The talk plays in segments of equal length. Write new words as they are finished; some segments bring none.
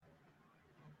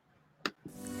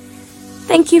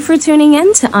Thank you for tuning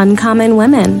in to Uncommon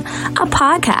Women, a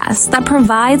podcast that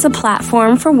provides a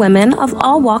platform for women of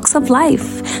all walks of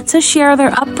life to share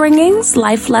their upbringings,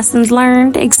 life lessons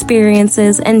learned,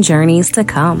 experiences, and journeys to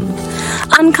come.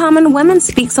 Uncommon Women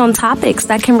speaks on topics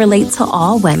that can relate to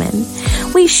all women.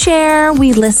 We share,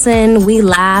 we listen, we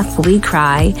laugh, we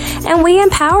cry, and we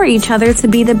empower each other to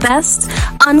be the best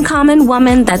uncommon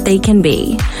woman that they can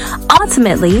be.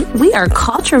 Ultimately, we are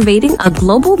cultivating a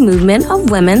global movement of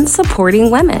women supporting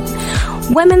women.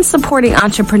 Women supporting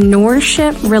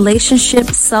entrepreneurship,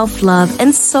 relationships, self-love,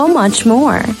 and so much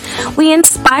more. We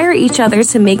inspire each other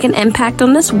to make an impact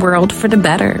on this world for the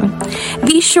better.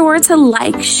 Be sure to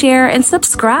like, share, and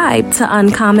subscribe to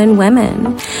Uncommon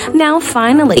Women. Now,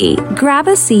 finally, grab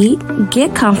a seat,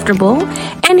 get comfortable,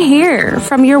 and hear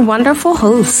from your wonderful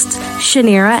hosts,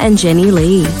 Shanira and Jenny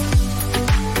Lee.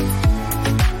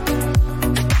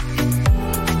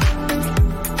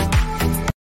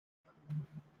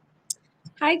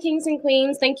 Hi, kings and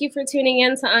queens. Thank you for tuning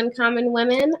in to Uncommon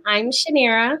Women. I'm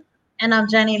Shanira. And I'm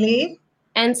Jenny Lee.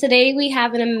 And today we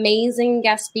have an amazing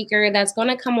guest speaker that's going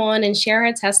to come on and share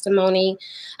her testimony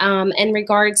in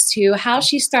regards to how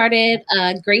she started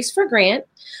Grace for Grant.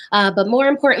 But more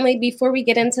importantly, before we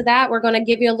get into that, we're going to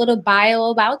give you a little bio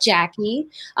about Jacquie,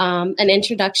 an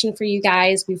introduction for you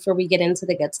guys before we get into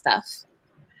the good stuff.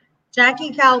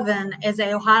 Jacquie Galvin is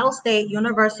an Ohio State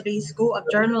University School of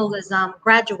Journalism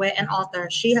graduate and author.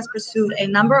 She has pursued a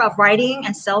number of writing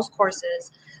and sales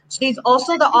courses. She's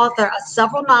also the author of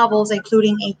several novels,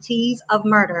 including A Tease of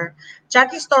Murder.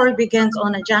 Jacquie's story begins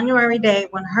on a January day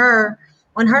when her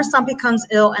son becomes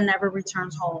ill and never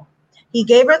returns home. He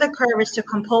gave her the courage to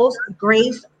compose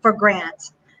Grace for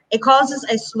Grant. It causes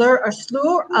a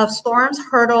slew of storms,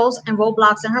 hurdles, and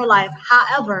roadblocks in her life.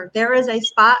 However, there is a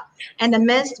spot in the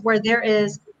midst where there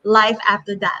is life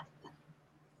after death.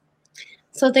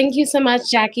 So thank you so much,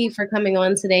 Jacquie, for coming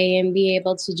on today and be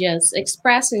able to just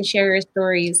express and share your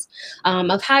stories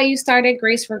of how you started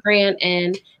Grace for Grant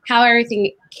and how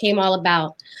everything came all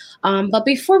about. But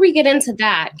before we get into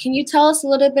that, can you tell us a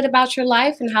little bit about your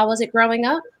life and how was it growing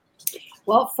up?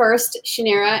 Well, first,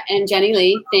 Shanira and Jenny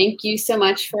Lee, thank you so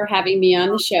much for having me on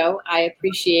the show. I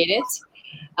appreciate it.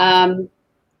 I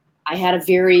had a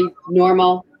very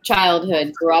normal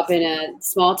childhood, grew up in a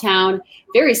small town,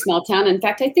 very small town. In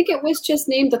fact, I think it was just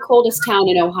named the coldest town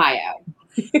in Ohio.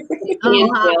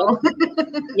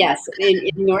 Yes,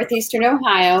 in northeastern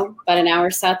Ohio, about an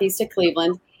hour southeast of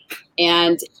Cleveland.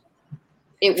 And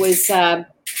it was, I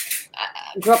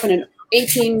grew up in an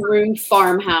 18-room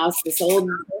farmhouse, this old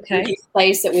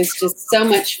place that was just so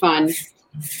much fun.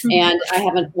 And I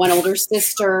have one older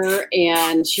sister,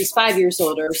 and she's 5 years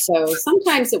older. So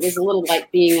sometimes it was a little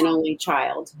like being an only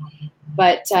child.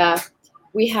 But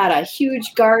we had a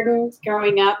huge garden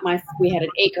growing up. We had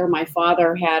an acre. My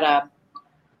father had a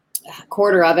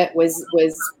quarter of it was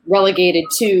relegated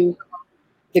to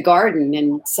the garden.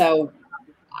 And so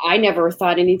I never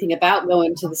thought anything about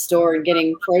going to the store and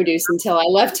getting produce until I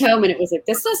left home, and it was like,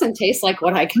 this doesn't taste like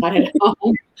what I got at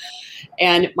home.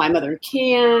 And my mother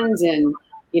canned and,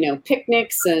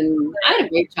 picnics, and I had a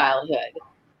great childhood.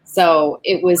 So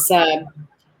it was,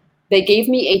 they gave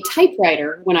me a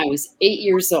typewriter when I was 8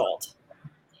 years old,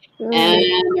 and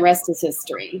the rest is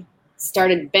history.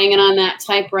 Started banging on that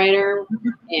typewriter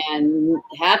and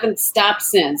haven't stopped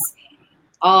since.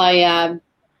 All I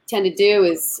tend to do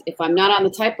is, if I'm not on the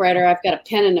typewriter, I've got a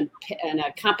pen and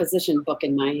a composition book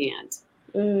in my hand.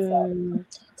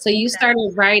 So you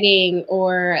started writing,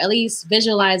 or at least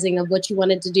visualizing, of what you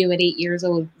wanted to do at 8 years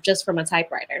old just from a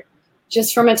typewriter?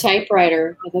 Just from a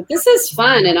typewriter. I thought, this is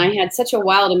fun, and I had such a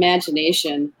wild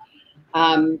imagination.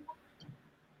 One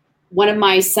of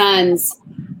my sons,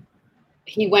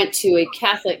 he went to a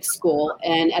Catholic school,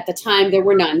 and at the time there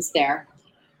were nuns there,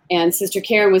 and Sister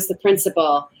Karen was the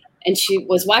principal. And she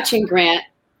was watching Grant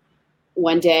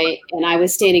one day, and I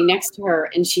was standing next to her,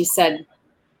 and she said,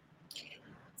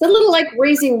 it's a little like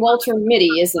raising Walter Mitty,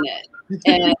 isn't it?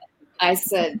 And I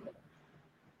said,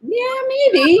 yeah,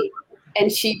 maybe.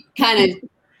 And she kind of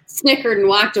snickered and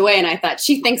walked away, and I thought,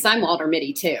 she thinks I'm Walter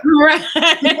Mitty too. Right.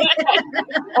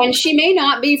 And she may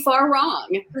not be far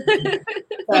wrong.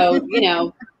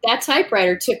 So, that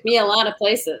typewriter took me a lot of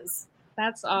places.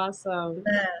 That's awesome.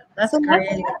 That's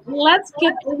great. Let's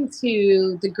get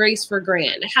into the Grace for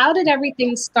Grant. How did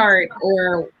everything start,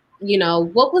 or,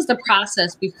 what was the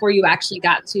process before you actually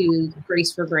got to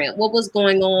Grace for Grant? What was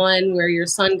going on where your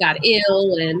son got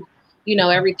ill and,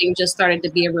 everything just started to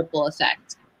be a ripple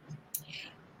effect?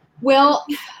 Well,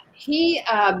 he,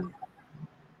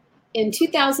 in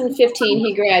 2015,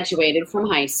 he graduated from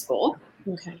high school.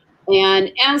 Okay.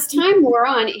 And as time wore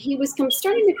on, he was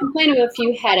starting to complain of a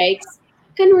few headaches.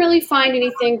 Couldn't really find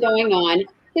anything going on.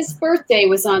 His birthday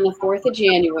was on the 4th of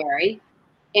January,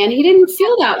 and he didn't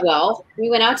feel that well. We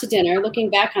went out to dinner. Looking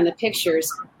back on the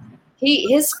pictures,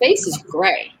 his face is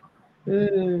gray.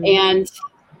 And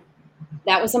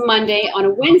that was a Monday. On a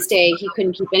Wednesday, he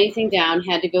couldn't keep anything down,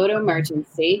 had to go to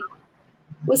emergency.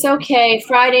 Was okay.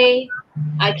 Friday,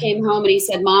 I came home and he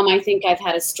said, "Mom, I think I've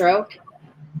had a stroke."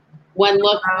 One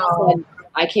look, said,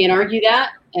 "I can't argue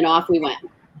that," and off we went.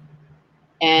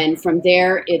 And from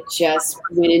there, it just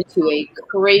went into a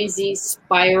crazy,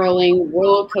 spiraling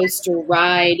roller coaster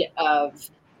ride of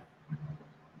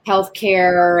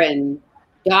healthcare and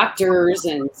doctors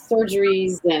and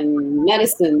surgeries and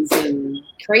medicines and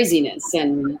craziness.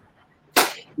 And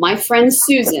my friend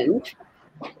Susan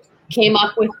came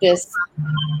up with this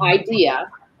idea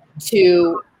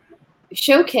to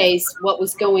showcase what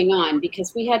was going on,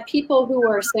 because we had people who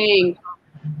were saying,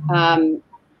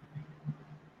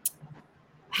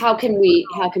 how can we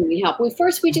help?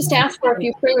 We just asked for a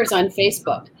few prayers on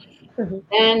Facebook.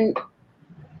 And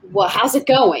well, how's it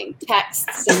going?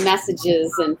 Texts and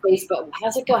messages and Facebook.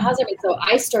 How's it go? How's everything? So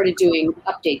I started doing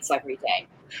updates every day.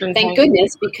 Okay. Thank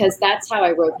goodness, because that's how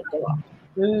I wrote the book.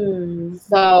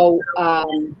 So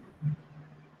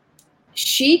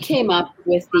she came up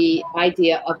with the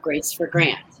idea of Grace for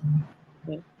Grant.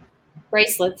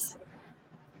 Bracelets.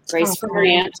 Grace for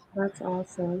Grant. That's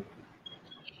awesome.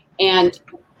 And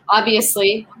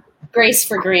obviously, Grace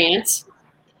for Grant.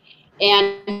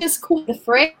 And just cool the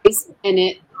phrase, and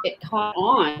it caught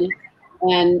on,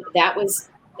 and that was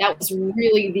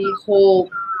really the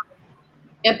whole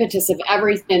impetus of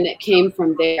everything that came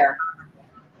from there.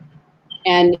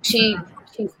 And she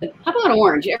said, "How about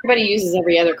orange? Everybody uses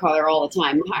every other color all the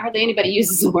time. Hardly anybody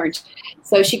uses orange."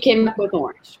 So she came up with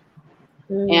orange,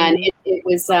 and it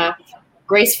was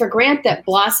Grace for Grant that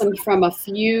blossomed from a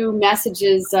few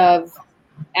messages of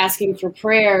asking for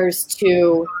prayers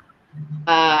to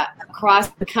across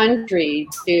the country,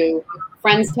 to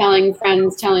friends telling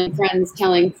friends telling friends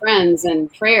telling friends,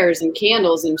 and prayers and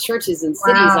candles in churches and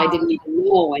cities I didn't even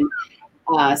know,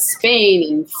 and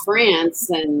Spain and France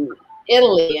and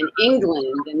Italy and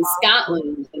England and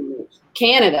Scotland and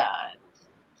Canada.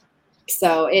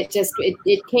 So it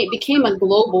became a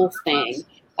global thing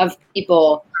of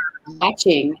people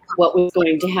watching what was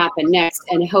going to happen next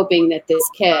and hoping that this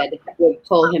kid would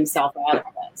pull himself out of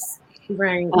this.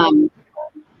 Right.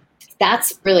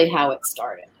 That's really how it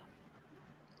started.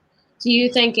 Do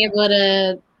you think it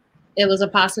was a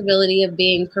possibility of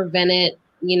being prevented,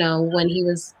 when he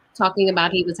was talking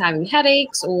about he was having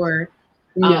headaches, or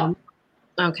no?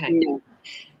 Okay. No.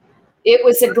 It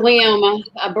was a glioma,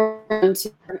 a burn,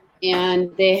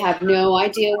 and they have no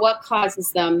idea what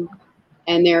causes them,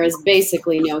 and there is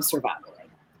basically no survival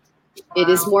rate. It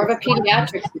is more of a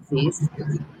pediatric disease.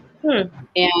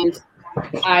 And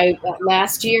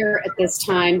last year at this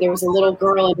time, there was a little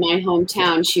girl in my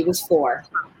hometown. She was 4,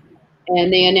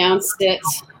 and they announced it,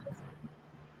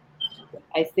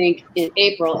 I think, in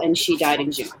April, and she died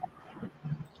in June.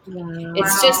 Wow.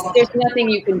 It's just, there's nothing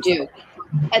you can do.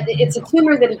 It's a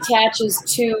tumor that attaches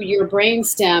to your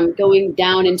brainstem going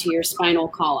down into your spinal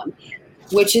column,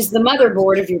 which is the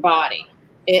motherboard of your body.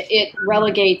 It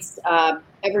relegates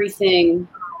everything.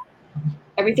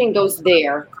 Everything goes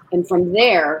there, and from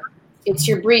there, it's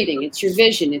your breathing, it's your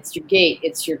vision, it's your gait,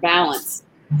 it's your balance,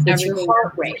 it's your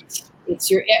heart rate,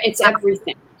 it's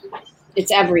everything.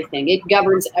 It's everything. It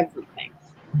governs everything.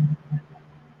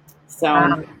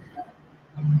 So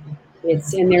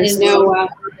there's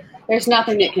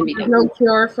nothing that can be done. No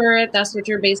cure for it. That's what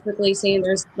you're basically saying.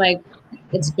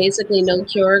 It's basically no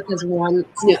cure, because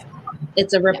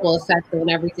it's a ripple effect on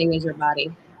everything in your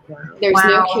body. Wow. There's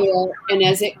no cure, and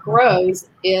as it grows,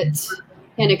 it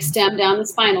can extend down the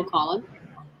spinal column,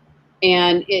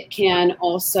 and it can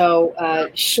also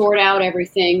short out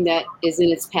everything that is in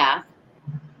its path.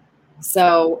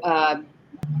 So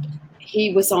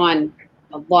he was on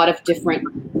a lot of different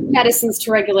medicines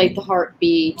to regulate the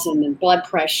heartbeat and the blood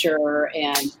pressure,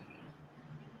 and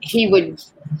he would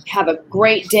have a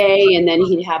great day, and then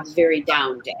he'd have a very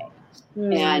down day.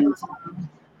 And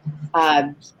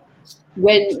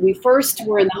when we first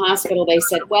were in the hospital, they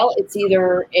said, well, it's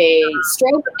either a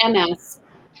stroke, MS,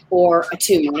 or a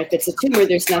tumor. And if it's a tumor,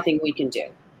 there's nothing we can do.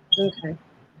 Okay.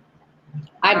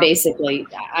 I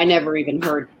never even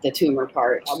heard the tumor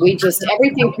part.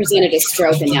 Everything presented as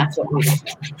stroke, and that's what we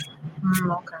did.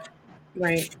 Okay.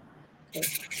 Right.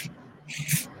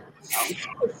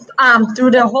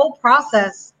 Through the whole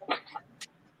process,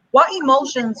 what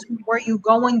emotions were you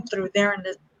going through there in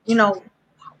this,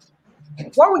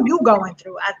 what were you going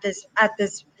through at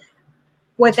this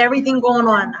with everything going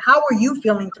on? How are you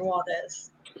feeling through all this?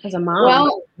 As a mom.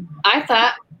 Well, I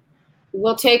thought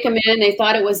we'll take him in. They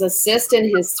thought it was a cyst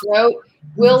in his throat.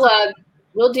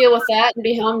 We'll deal with that and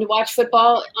be home to watch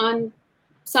football on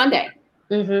Sunday.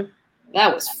 Mm-hmm.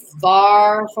 That was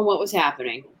far from what was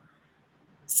happening.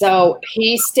 So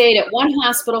he stayed at one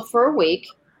hospital for a week.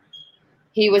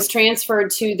 He was transferred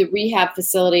to the rehab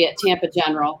facility at Tampa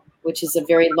General, which is a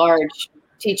very large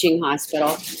teaching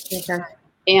hospital. Okay.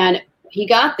 And he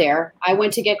got there. I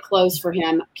went to get clothes for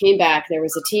him, came back. There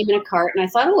was a team in a cart, and I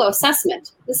thought, oh,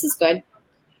 assessment. This is good.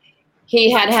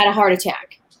 He had had a heart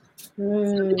attack. So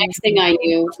the next thing I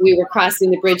knew, we were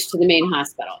crossing the bridge to the main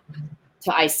hospital,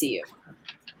 to ICU.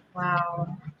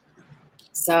 Wow.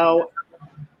 So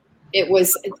it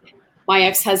was, my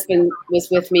ex-husband was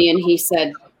with me, and he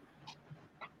said,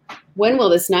 when will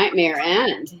this nightmare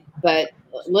end? But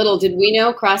little did we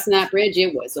know, crossing that bridge,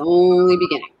 it was only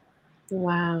beginning.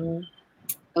 Wow.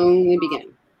 Only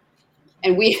beginning.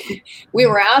 And we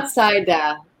were outside,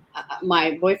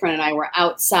 my boyfriend and I were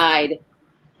outside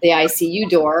the ICU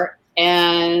door,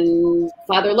 and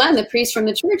Father Len, the priest from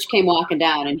the church, came walking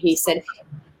down, and he said,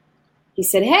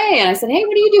 hey, and I said, hey,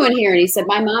 what are you doing here? And he said,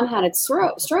 my mom had a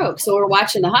stroke, so we're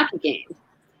watching the hockey game.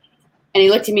 And he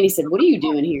looked at me and he said, what are you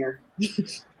doing here?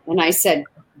 And I said,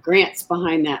 Grant's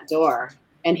behind that door.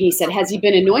 And he said, has he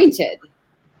been anointed?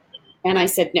 And I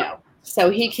said, no.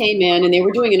 So he came in, and they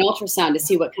were doing an ultrasound to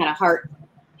see what kind of heart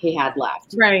he had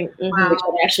left. Right. Mm-hmm. Which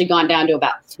had actually gone down to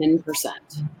about 10%.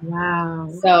 Wow.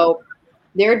 So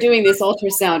they're doing this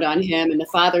ultrasound on him, and the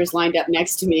father's lined up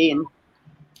next to me, and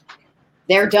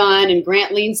they're done. And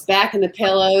Grant leans back in the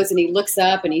pillows, and he looks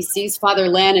up, and he sees Father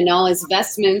Len and all his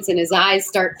vestments, and his eyes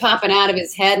start popping out of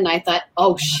his head. And I thought,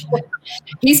 oh, shit,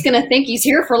 he's going to think he's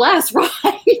here for last rites.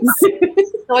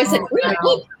 So I said, Grant,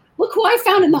 look who I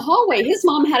found in the hallway. His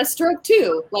mom had a stroke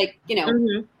too. Like,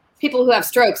 Mm-hmm. people who have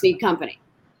strokes need company.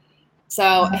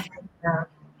 So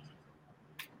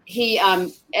he,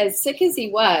 as sick as he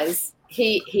was,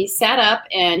 he sat up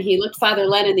and he looked Father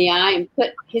Len in the eye and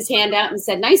put his hand out and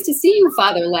said, nice to see you,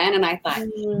 Father Len. And I thought,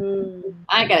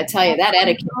 I got to tell you, that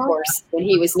etiquette course when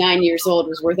he was 9 years old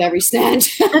was worth every cent.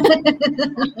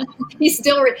 He's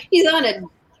on a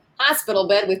hospital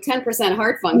bed with 10%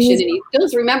 heart function, and he's still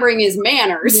remembering his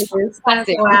manners.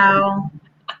 Wow.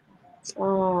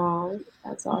 Oh,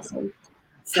 that's awesome.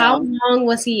 So, how long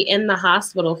was he in the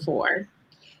hospital for?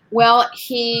 Well,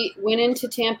 he went into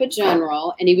Tampa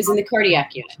General, and he was in the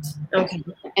cardiac unit. Okay.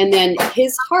 And then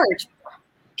his heart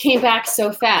came back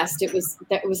so fast. It was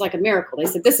like a miracle. They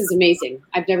said, this is amazing.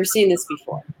 I've never seen this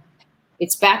before.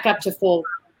 It's back up to full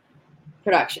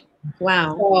production.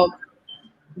 Wow. So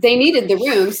they needed the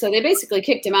room, so they basically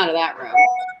kicked him out of that room.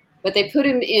 But they put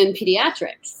him in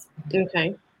pediatrics.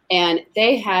 Okay. And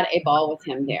they had a ball with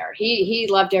him there. He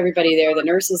loved everybody there. The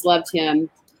nurses loved him.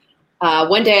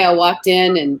 One day I walked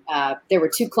in, and there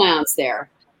were two clowns there.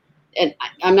 And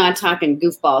I'm not talking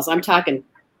goofballs. I'm talking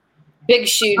big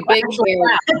shoe, big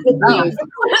hair.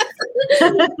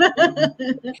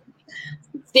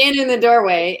 Standing in the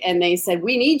doorway, and they said,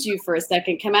 we need you for a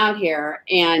second. Come out here.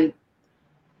 And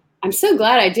I'm so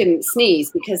glad I didn't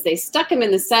sneeze, because they stuck him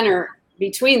in the center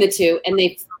between the two, and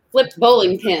they flipped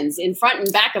bowling pins in front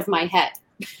and back of my head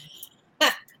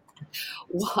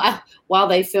while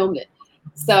they filmed it.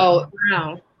 So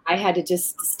wow. I had to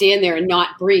just stand there and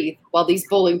not breathe while these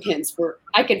bowling pins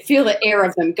I could feel the air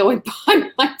of them going by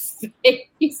my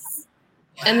face.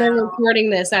 And they're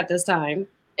recording this at this time.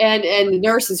 And the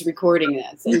nurse is recording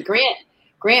this. And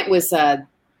Grant was, I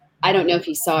don't know if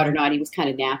he saw it or not. He was kind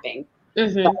of napping.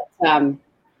 Mm-hmm. But,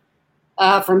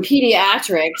 from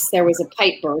pediatrics, there was a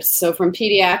pipe burst. So from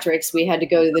pediatrics, we had to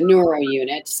go to the neuro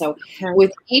unit. So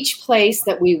with each place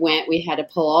that we went, we had to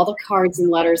pull all the cards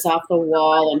and letters off the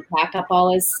wall and pack up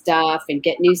all his stuff and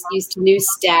get used to new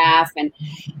staff. And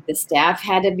the staff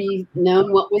had to be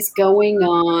known what was going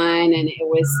on. And it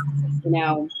was,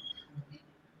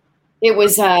 it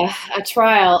was a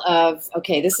trial of,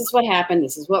 okay, this is what happened.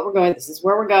 This is what we're going. This is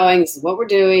where we're going. This is what we're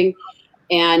doing.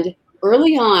 And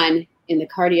early on, in the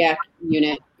cardiac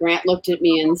unit, Grant looked at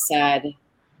me and said,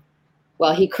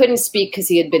 well, he couldn't speak because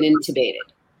he had been intubated.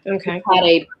 Okay. He had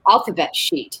an alphabet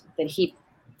sheet that he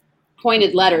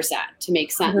pointed letters at to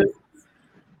make sentences. Mm-hmm.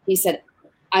 He said,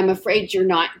 I'm afraid you're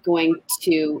not going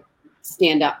to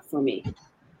stand up for me.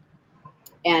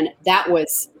 And that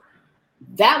was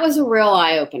a real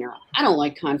eye-opener. I don't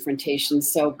like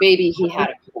confrontations, so baby, he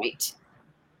had a point.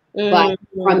 Mm-hmm. But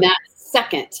from that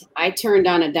second, I turned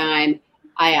on a dime.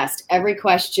 I asked every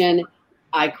question.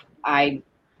 If I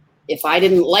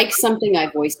didn't like something, I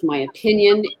voiced my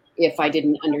opinion. If I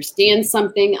didn't understand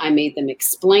something, I made them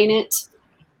explain it.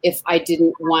 If I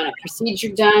didn't want a procedure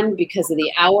done because of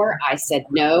the hour, I said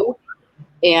no.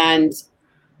 And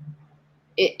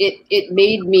it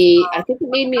made me, I think it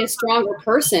made me a stronger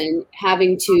person,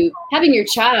 having your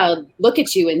child look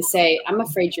at you and say, I'm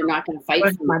afraid you're not going to fight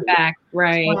for my back.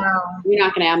 Right. Wow. You're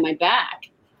not going to have my back.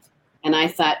 And I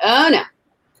thought, oh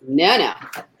no,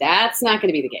 that's not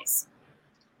going to be the case.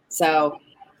 So,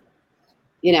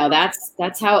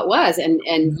 that's how it was.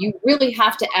 And you really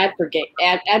have to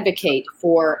advocate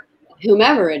for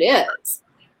whomever it is,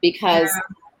 because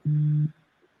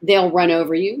they'll run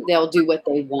over you. They'll do what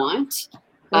they want.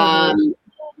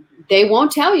 They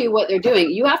won't tell you what they're doing.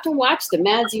 You have to watch the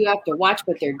meds. You have to watch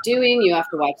what they're doing. You have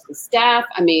to watch the staff.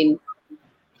 I mean,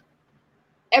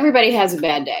 everybody has a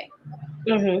bad day.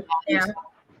 Yeah.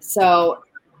 So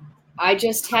I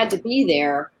just had to be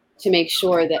there to make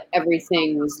sure that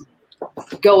everything was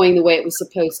going the way it was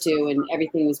supposed to, and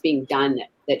everything was being done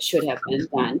that should have been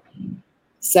done.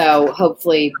 So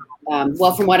hopefully,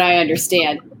 from what I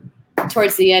understand,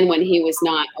 towards the end, when he was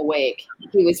not awake,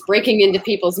 he was breaking into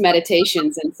people's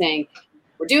meditations and saying,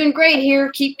 we're doing great here,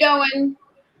 keep going,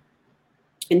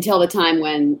 until the time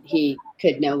when he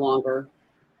could no longer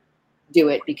do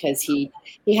it, because he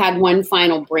had one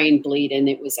final brain bleed and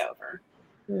it was over.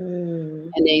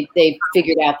 And they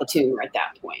figured out the tumor at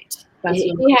that point.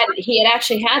 He had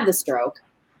actually had the stroke,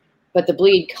 but the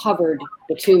bleed covered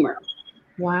the tumor.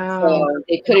 Wow. So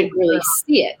they couldn't really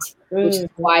see it, which is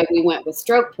why we went with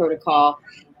stroke protocol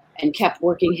and kept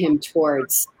working him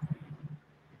towards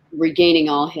regaining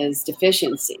all his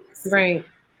deficiencies. Right.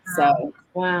 So,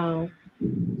 wow.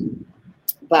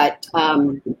 But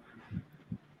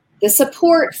the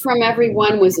support from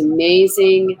everyone was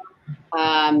amazing.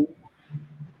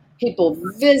 People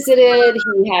visited.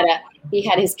 He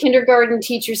had his kindergarten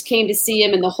teachers came to see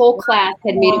him, and the whole class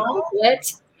had made a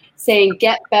booklet saying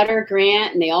 "Get Better,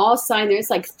 Grant," and they all signed. There's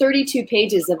like 32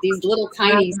 pages of these little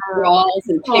tiny scrawls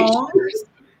and pictures.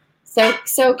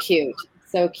 So cute,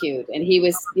 so cute. And he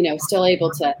was, still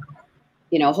able to,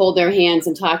 hold their hands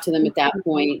and talk to them at that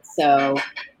point. So,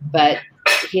 but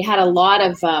he had a lot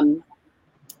of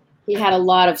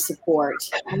support,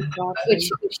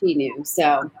 which he knew.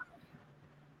 So,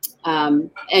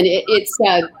 and it's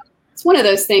one of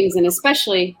those things, and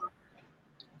especially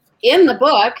in the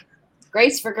book,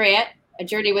 Grace for Grant, A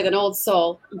Journey with an Old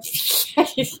Soul.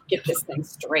 Get this thing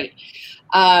straight.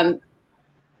 I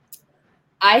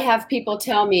have people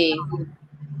tell me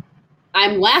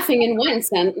I'm laughing in one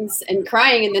sentence and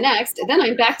crying in the next, and then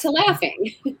I'm back to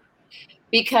laughing.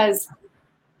 Because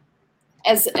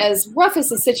as rough as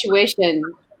the situation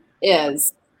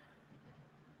is,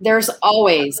 there's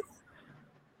always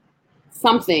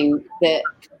something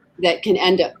that can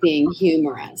end up being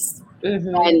humorous.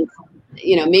 And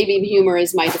maybe humor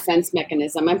is my defense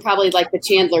mechanism. I'm probably like the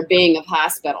Chandler Bing of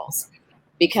hospitals,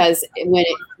 because when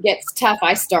it gets tough,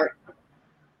 I start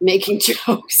making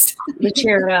jokes. You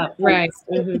cheer it up, right?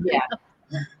 Yeah,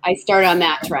 I start on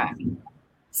that track.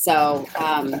 So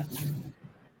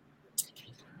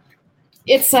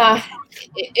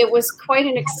it was quite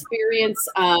an experience.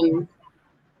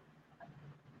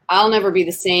 I'll never be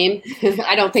the same.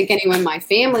 I don't think anyone in my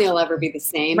family will ever be the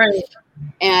same. Right.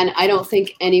 And I don't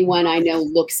think anyone I know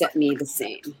looks at me the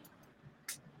same.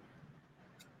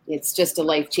 It's just a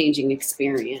life-changing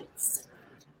experience.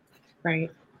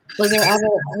 Right. Was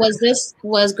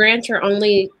Grant your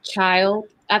only child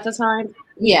at the time?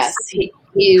 Yes, he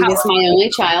was my only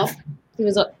child. He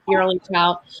was your only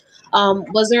child.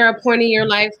 Was there a point in your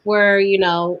life where,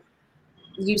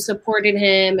 you supported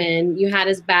him and you had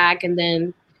his back, and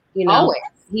then, Always.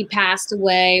 He passed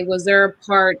away? Was there a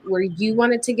part where you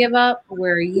wanted to give up?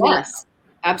 Yes,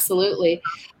 absolutely.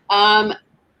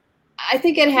 I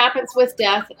think it happens with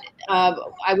death.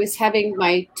 I was having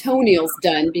my toenails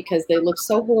done because they looked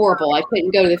so horrible. I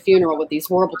couldn't go to the funeral with these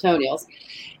horrible toenails.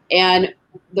 And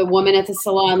the woman at the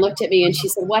salon looked at me and she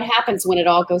said, "What happens when it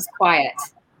all goes quiet?"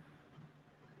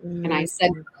 And I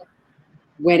said,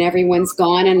 "When everyone's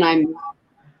gone and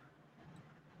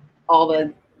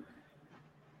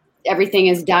everything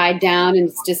has died down and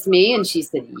it's just me." And she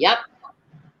said, "Yep."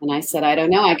 And I said, "I don't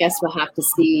know. I guess we'll have to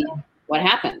see what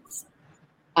happens."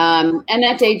 And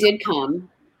that day did come,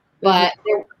 but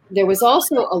there was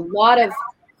also a lot of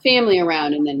family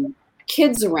around, and then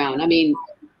kids around. I mean,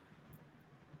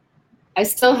 I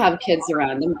still have kids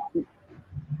around.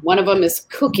 One of them is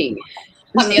cooking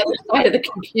on the other side of the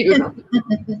computer.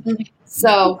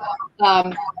 So,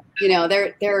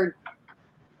 they're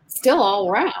still all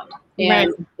around,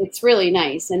 and it's really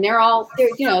nice. And they're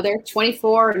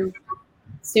 24 and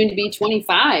soon to be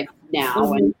 25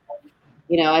 now. And,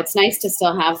 it's nice to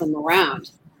still have them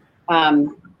around.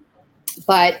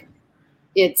 but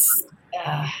it's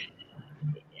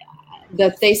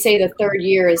they say the third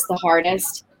year is the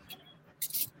hardest,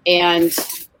 and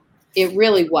it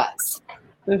really was.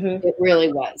 Mm-hmm. It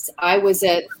really was. I was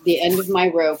at the end of my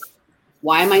rope.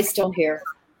 Why am I still here?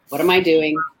 What am I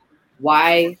doing?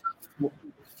 Why?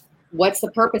 What's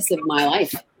the purpose of my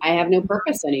life? I have no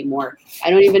purpose anymore. I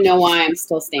don't even know why I'm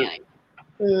still standing.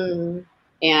 Mm.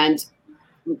 And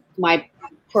my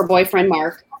poor boyfriend,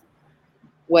 Mark,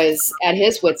 was at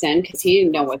his wit's end because he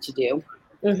didn't know what to do.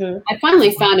 Mm-hmm. I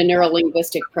finally found a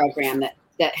neurolinguistic program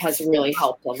that has really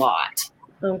helped a lot.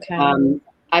 Okay.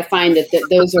 I find that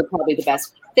those are probably the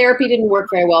best. Therapy didn't work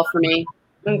very well for me.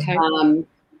 Okay.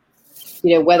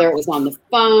 Whether it was on the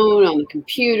phone, on the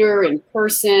computer, in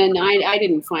person, I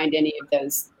didn't find any of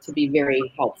those to be very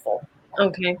helpful.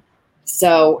 Okay.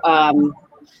 So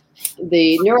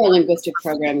the neurolinguistic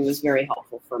programming was very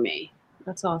helpful for me.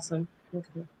 That's awesome.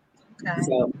 Okay.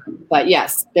 So, but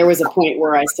yes, there was a point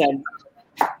where I said,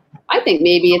 I think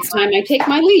maybe it's time I take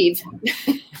my leave.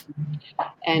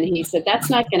 And he said, that's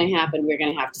not going to happen. We're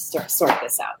going to have to sort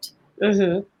this out.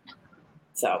 Mm-hmm.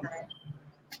 So.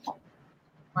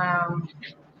 Wow.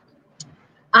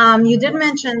 You did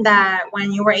mention that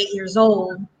when you were 8 years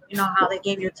old, you know, how they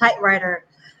gave you a typewriter.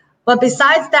 But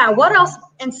besides that, what else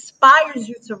inspires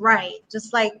you to write?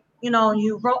 Just like, you know,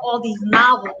 you wrote all these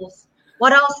novels.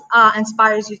 What else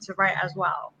inspires you to write as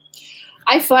well?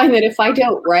 I find that if I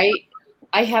don't write,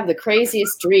 I have the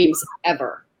craziest dreams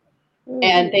ever.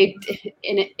 And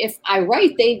if I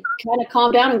write, they kind of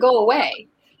calm down and go away.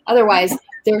 Otherwise,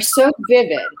 they're so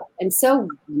vivid and so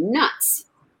nuts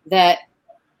that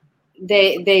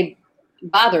they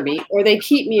bother me, or they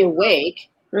keep me awake,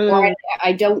 or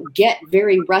I don't get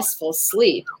very restful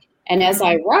sleep. And as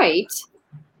I write,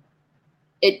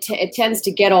 it tends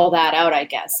to get all that out, I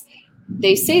guess.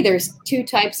 They say there's two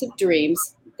types of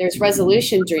dreams. There's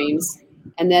resolution dreams,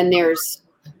 and then there's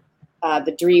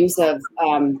the dreams of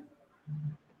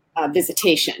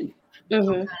visitation.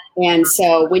 Mm-hmm. And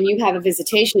so when you have a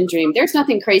visitation dream, there's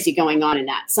nothing crazy going on in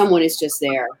that. Someone is just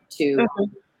there to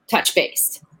touch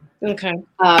base. Okay.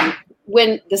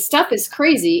 When the stuff is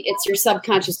crazy, it's your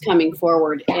subconscious coming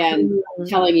forward and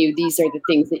telling you these are the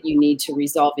things that you need to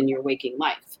resolve in your waking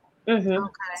life. Mm-hmm.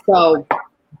 So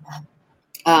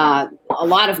a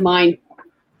lot of mine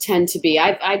tend to be,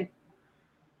 I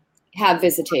have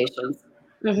visitations,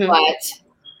 but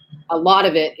a lot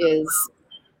of it is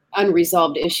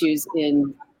unresolved issues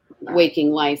in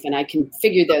waking life, and I can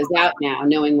figure those out now,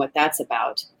 knowing what that's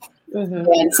about.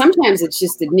 And sometimes it's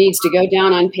just it needs to go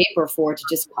down on paper for it to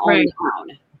just calm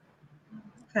down.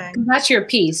 Okay. That's your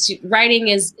piece. Writing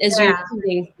is your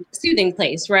soothing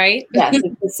place, right? Yes,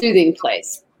 it's a soothing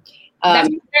place. That's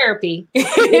therapy.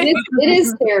 It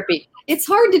is therapy. It's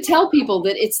hard to tell people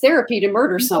that it's therapy to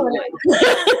murder someone.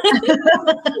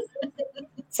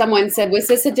 Someone said, was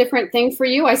this a different thing for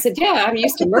you? I said, yeah, I'm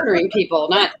used to murdering people,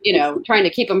 not, trying to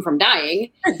keep them from dying.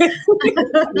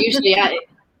 Usually I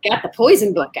got the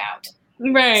poison book out.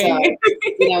 Right. So,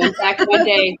 in fact, one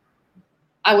day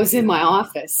I was in my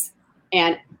office,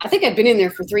 and I think I'd been in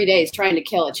there for 3 days trying to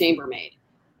kill a chambermaid.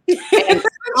 And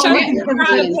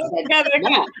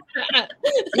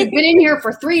you've been in here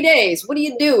for 3 days. What are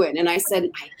you doing? And I said,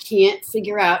 I can't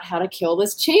figure out how to kill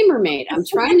this chambermaid. I'm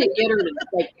trying to get her to,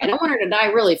 I don't want her to die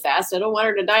really fast. I don't want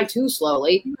her to die too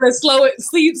slowly. Slow it,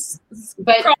 sleeps,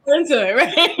 but crawl into it,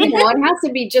 right? It has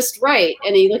to be just right.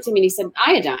 And he looked at me and he said,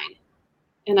 iodine.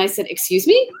 And I said, excuse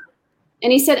me?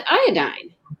 And he said,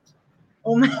 iodine.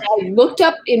 Oh my. I looked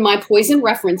up in my poison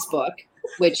reference book,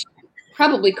 which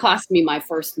probably cost me my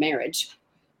first marriage,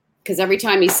 because every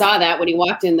time he saw that, when he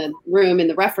walked in the room in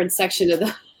the reference section of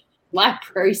the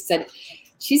library, he said,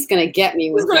 she's going to get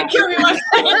me with that. Kill me with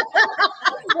that.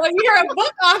 Well, you're a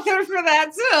book author for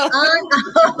that too.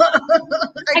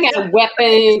 I got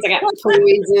weapons, I got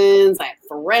poisons, I have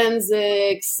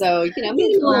forensics. So, me a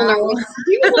little nervous.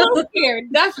 You were a little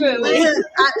scared, definitely.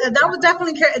 That would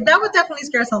definitely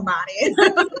scare somebody.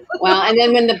 Well, and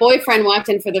then when the boyfriend walked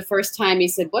in for the first time, he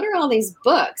said, what are all these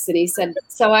books? And he said,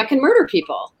 so I can murder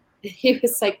people. He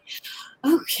was like,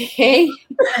 okay.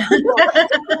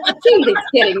 It's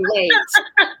getting late.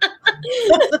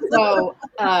 So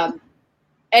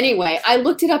anyway, I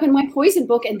looked it up in my poison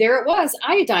book, and there it was,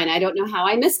 iodine. I don't know how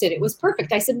I missed it. It was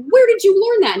perfect. I said, where did you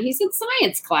learn that? And he said,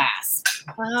 science class.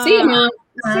 See you, Mom.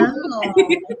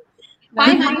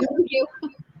 Bye, honey. Thank you.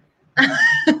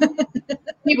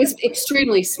 He was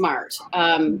extremely smart.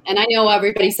 And I know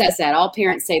everybody says that. All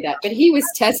parents say that. But he was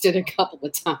tested a couple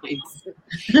of times.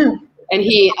 And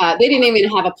they didn't even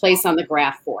have a place on the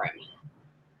graph for him.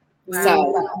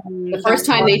 So the first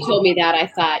time they told me that, I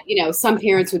thought, some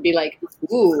parents would be like,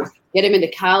 ooh, get him into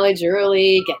college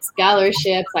early, get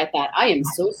scholarships. I thought, I am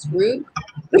so screwed.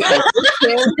 This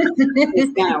kid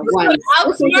is going to run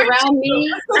circles around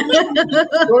me.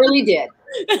 Surely did.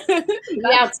 He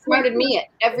outsmarted me at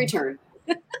every turn.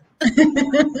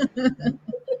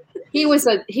 He was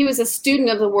a student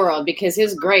of the world because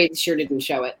his grades sure didn't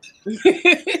show it.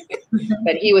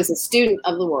 But he was a student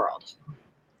of the world.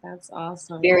 That's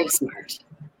awesome. Very smart.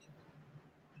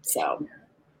 So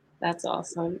that's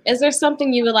awesome. Is there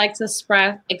something you would like to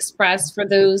express for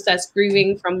those that's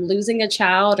grieving from losing a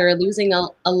child or losing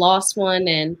a lost one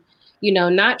and,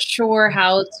 not sure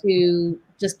how to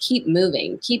just keep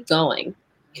moving, keep going?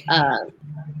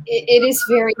 It is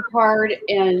very hard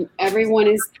and everyone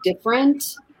is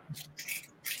different.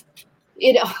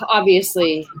 It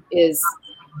obviously is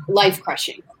life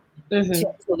crushing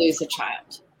to lose a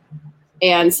child.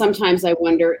 And sometimes I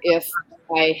wonder if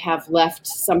I have left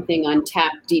something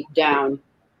untapped deep down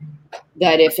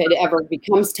that if it ever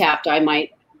becomes tapped, I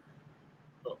might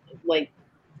like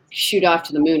shoot off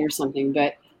to the moon or something.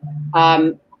 But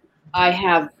I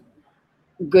have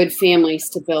good family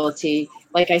stability.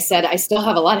 Like I said, I still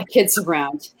have a lot of kids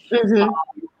around.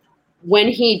 When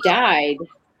he died,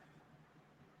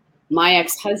 my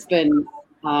ex-husband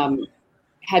was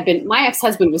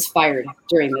fired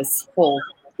during this whole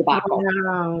debacle.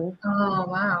 Wow. Oh,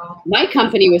 wow. My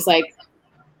company was like,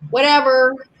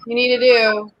 whatever you need to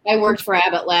do. I worked for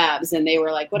Abbott Labs and they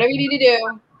were like, whatever you need to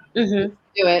do,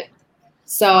 do it.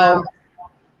 So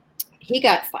he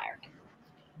got fired.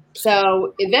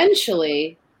 So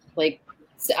eventually, like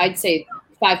I'd say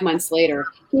 5 months later,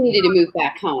 he needed to move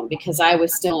back home because I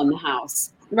was still in the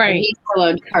house. Right. He still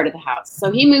owned part of the house. So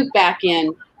he moved back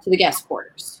in to the guest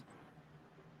quarters.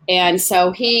 And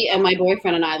so he and my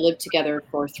boyfriend and I lived together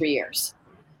for 3 years.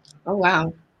 Oh,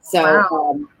 wow.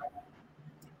 So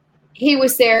he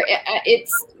was there.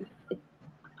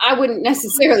 I wouldn't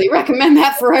necessarily recommend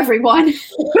that for everyone.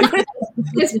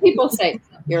 Because people say,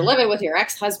 you're living with your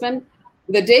ex-husband.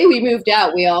 The day we moved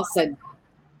out, we all said,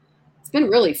 it's been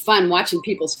really fun watching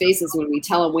people's faces when we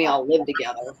tell them we all live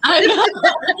together.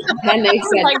 And they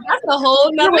said, that's a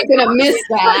whole nother. We're going to miss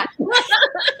that.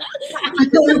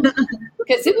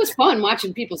 Because it was fun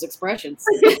watching people's expressions.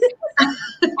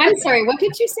 I'm sorry, what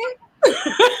did you say?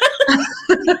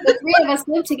 The three of us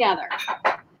live together.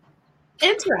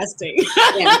 Interesting.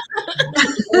 Yeah.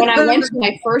 When I went to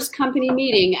my first company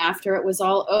meeting after it was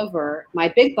all over, my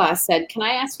big boss said, can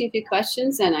I ask you a few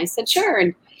questions? And I said,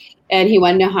 sure. And he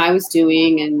wanted to know how I was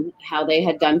doing and how they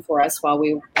had done for us while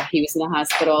he was in the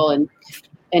hospital. And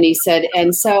he said,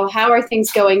 and so how are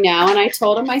things going now? And I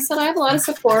told him, I said, I have a lot of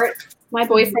support. My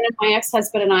boyfriend and my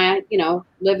ex-husband and I,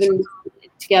 live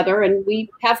together and we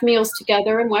have meals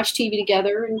together and watch TV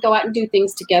together and go out and do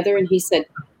things together. And he said,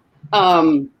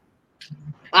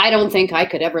 I don't think I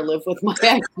could ever live with my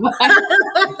ex-wife.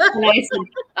 And I said,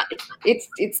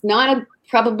 it's not a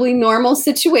probably normal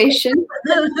situation,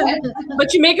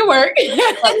 but you make it work.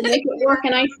 But you make it work.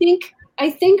 And I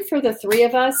think for the three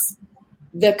of us,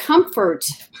 the comfort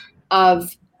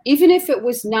of, even if it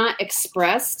was not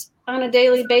expressed on a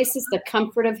daily basis, the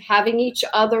comfort of having each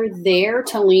other there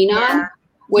to lean on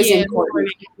was important.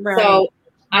 Right. So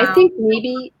I think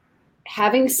maybe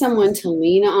having someone to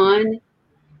lean on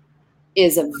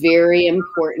is a very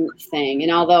important thing.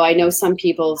 And although I know some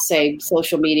people say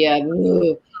social media,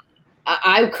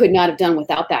 I could not have done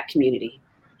without that community.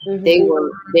 They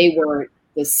were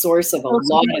the source of a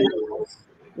lot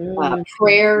of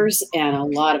prayers and a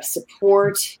lot of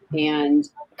support and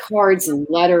cards and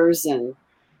letters and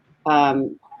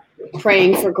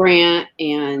praying for Grant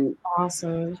and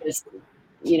awesome. Just,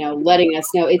 letting us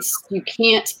know you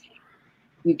can't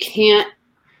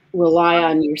rely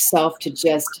on yourself to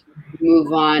just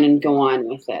move on and go on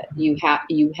with it. You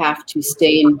have to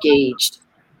stay engaged.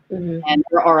 And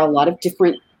there's a lot of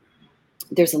different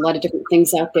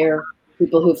things out there.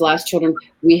 People who've lost children.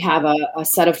 We have a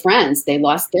set of friends. They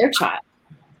lost their child.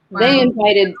 Wow.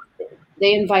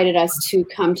 They invited us to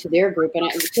come to their group,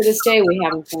 and to this day we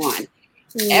haven't gone.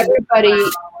 Everybody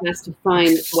has to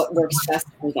find what works best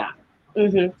for them.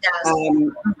 Yes.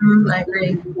 I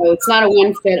agree. So it's not a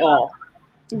one fit all.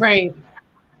 Right.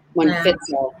 One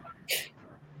fits all.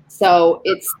 So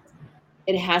it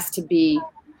has to be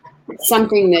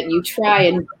something that you try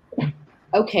and,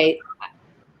 okay,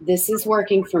 this is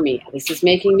working for me. This is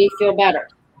making me feel better.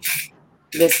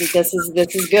 This is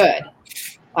good.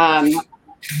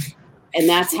 And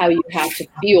that's how you have to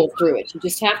feel through it. You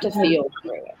just have to feel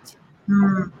through it.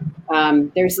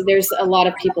 There's a lot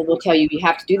of people will tell you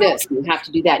have to do this and you have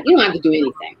to do that. You don't have to do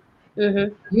anything.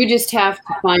 You just have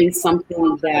to find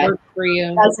something that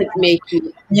doesn't make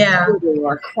you angry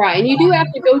or cry. And you do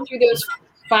have to go through those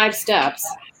 5 steps.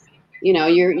 You know,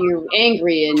 you're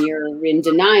angry and you're in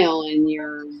denial and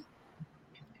you're,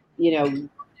 you know,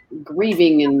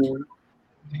 grieving and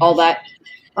all that.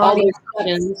 All those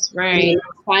emotions, right?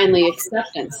 Finally,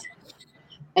 acceptance.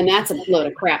 And that's a load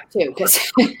of crap too, because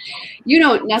you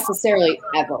don't necessarily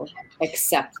ever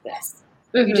accept this.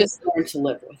 You just learn to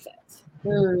live with it.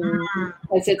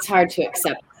 Because it's hard to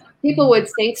accept. People would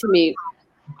say to me,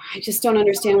 I just don't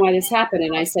understand why this happened.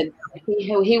 And I said,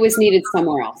 he was needed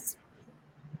somewhere else.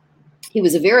 He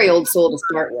was a very old soul to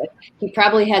start with. He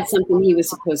probably had something he was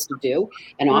supposed to do,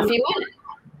 and off he went.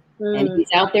 And he's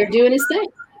out there doing his thing.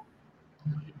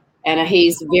 And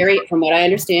he's from what I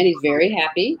understand, he's very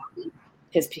happy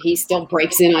because he still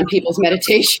breaks in on people's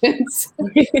meditations.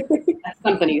 That's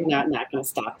something he's not going to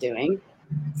stop doing.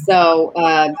 So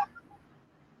the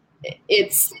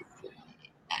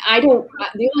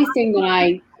only thing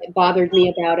that bothered me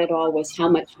about it all was how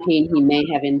much pain he may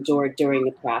have endured during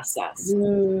the process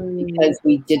because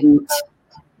we didn't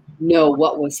know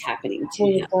what was happening to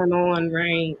him. What's going on,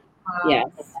 right? Yes.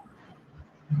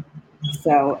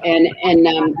 So, and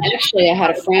actually I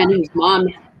had a friend whose mom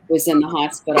was in the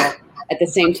hospital at the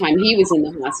same time he was in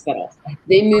the hospital.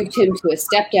 They moved him to a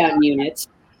step-down unit,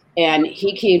 and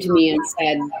he came to me and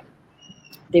said,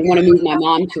 they want to move my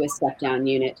mom to a step-down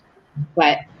unit,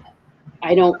 but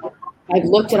I've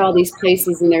looked at all these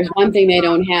places and there's one thing they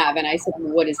don't have. And I said,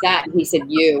 well, what is that? And he said,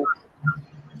 you.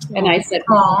 And I said,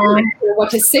 I'm not sure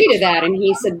what to say to that. And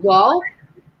he said, well,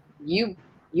 you'll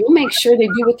make sure they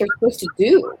do what they're supposed to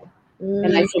do.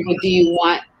 And I said, well, do you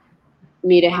want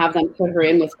me to have them put her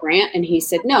in with Grant? And he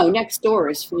said, no, next door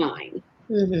is fine.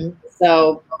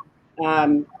 So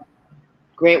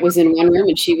Grant was in one room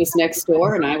and she was next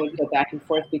door, and I would go back and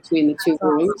forth between the 2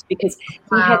 rooms because he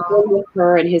had been with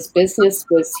her, and his business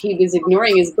he was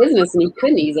ignoring his business, and he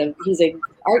couldn't. He's a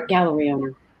art gallery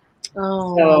owner.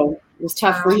 So it was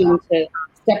tough for him to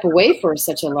step away for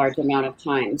such a large amount of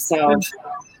time. So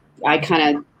I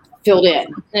kind of filled in,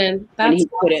 and he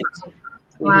couldn't.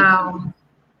 Wow.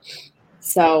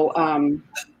 So,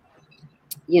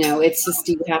 you know, it's just,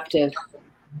 you have to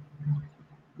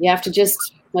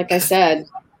just, like I said,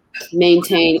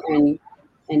 maintain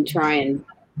and try and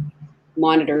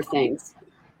monitor things.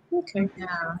 Okay.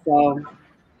 Yeah. So,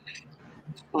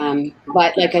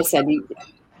 but like I said,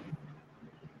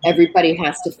 everybody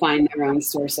has to find their own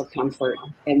source of comfort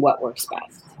and what works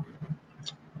best.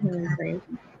 Great.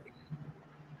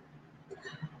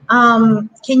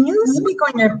 Can you speak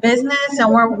on your business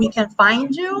and where we can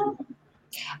find you?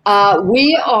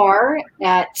 We are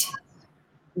at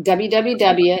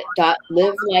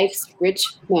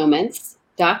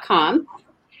www.livelifesrichmoments.com.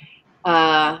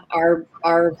 Our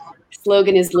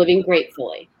slogan is living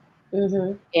gratefully.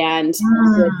 And it's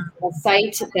a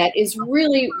site that is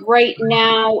really, right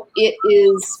now, it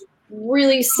is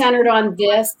really centered on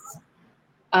this,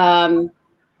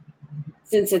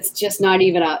 since it's just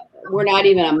we're not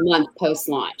even a month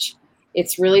post-launch.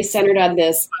 It's really centered on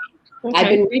this. Okay. I've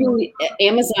been reading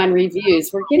Amazon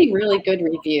reviews. We're getting really good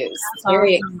reviews. It's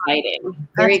very exciting.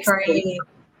 Very exciting.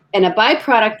 And a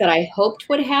byproduct that I hoped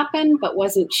would happen but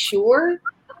wasn't sure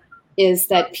is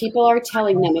that people are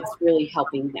telling them it's really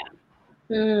helping them.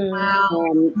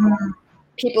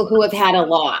 People who have had a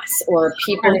loss, or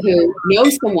people who know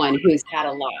someone who's had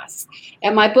a loss.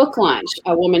 At my book launch,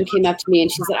 a woman came up to me and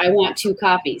she said, I want 2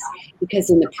 copies, because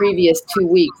in the previous 2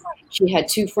 weeks, she had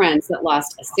 2 friends that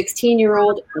lost a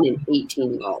 16-year-old and an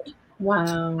 18-year-old.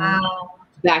 Wow.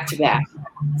 Back to back.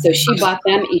 So she bought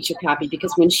them each a copy,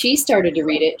 because when she started to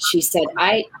read it, she said,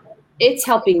 it's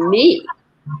helping me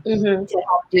to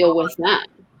help deal with them.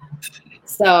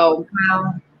 So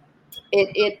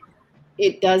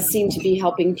it does seem to be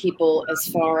helping people as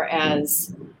far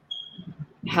as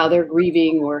how they're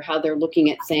grieving or how they're looking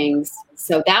at things.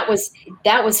 So that was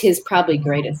his probably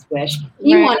greatest wish.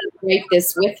 He wanted to write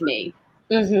this with me.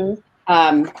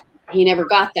 He never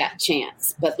got that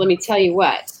chance. But let me tell you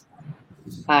what,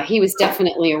 he was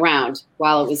definitely around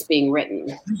while it was being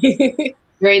written.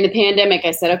 During the pandemic,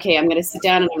 I said, okay, I'm going to sit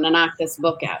down and I'm going to knock this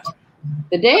book out.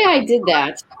 The day I did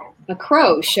that, a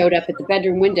crow showed up at the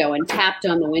bedroom window and tapped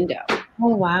on the window.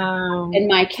 Oh, wow. And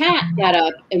my cat got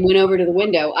up and went over to the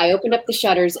window. I opened up the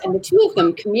shutters, and the 2 of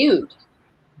them communed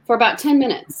for about 10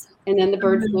 minutes. And then the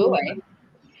bird flew away.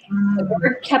 The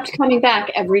bird kept coming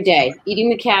back every day, eating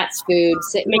the cat's food,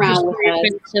 sitting around with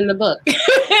us. In the book.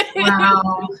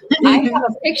 Wow. I have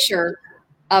a picture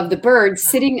of the bird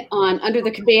sitting under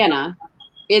the cabana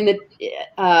in the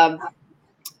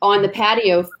on the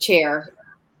patio chair.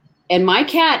 And my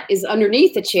cat is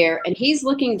underneath the chair, and he's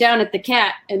looking down at the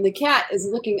cat, and the cat is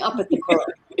looking up at the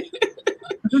bird.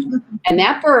 And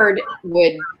that bird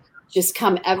would just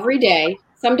come every day.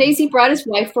 Some days he brought his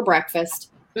wife for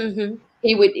breakfast. Mm-hmm.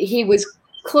 He was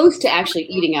close to actually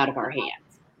eating out of our hands.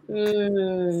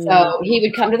 So he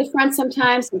would come to the front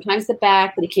sometimes the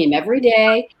back, but he came every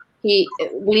day.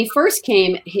 When he first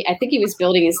came, I think he was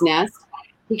building his nest.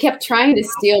 He kept trying to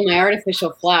steal my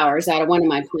artificial flowers out of one of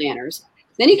my planters.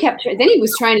 Then he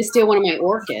was trying to steal one of my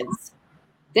orchids.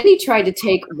 Then he tried to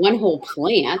take one whole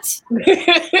plant.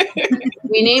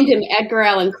 We named him Edgar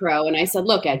Allan Crow, and I said,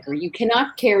 "Look, Edgar, you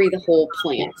cannot carry the whole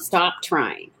plant. Stop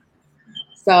trying."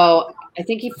 So I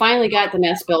think he finally got the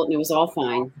nest built, and it was all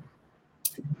fine.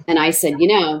 And I said,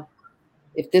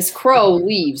 if this crow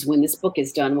leaves when this book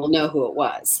is done, we'll know who it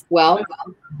was. Well,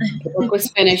 the book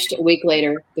was finished. A week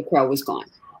later, the crow was gone.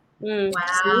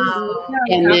 Wow.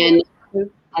 And then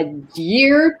a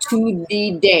year to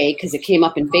the day, because it came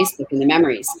up in Facebook in the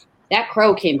memories, that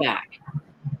crow came back.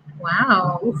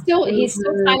 Wow. He's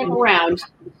still kind of around,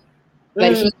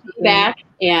 but he came back,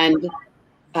 and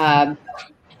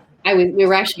we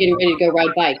were actually getting ready to go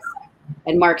ride bikes.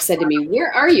 And Mark said to me,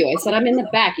 "Where are you?" I said, "I'm in the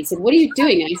back." He said, "What are you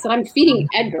doing?" And I said, "I'm feeding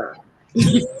Edgar."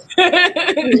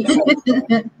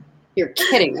 You're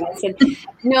kidding. I said,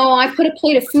 "No, I put a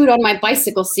plate of food on my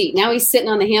bicycle seat. Now he's sitting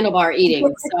on the handlebar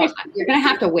eating. So you're going to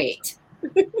have to wait."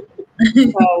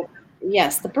 So,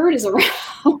 yes, the bird is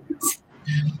around.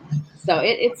 So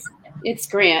it's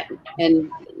Grant. And,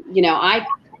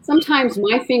 sometimes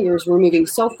my fingers were moving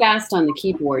so fast on the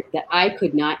keyboard that I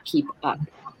could not keep up.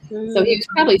 So he was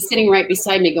probably sitting right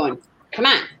beside me going, "Come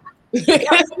on."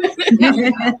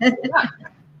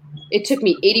 It took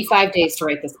me 85 days to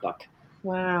write this book.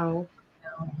 Wow.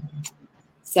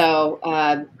 So,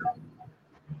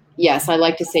 yes, I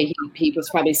like to say he was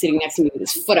probably sitting next to me with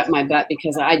his foot up my butt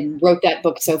because I wrote that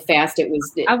book so fast. I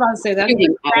was about to say that's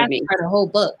for the whole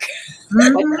book.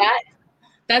 What's that?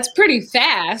 That's pretty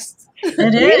fast.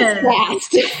 It is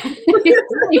fast. It's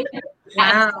really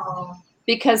fast. Wow.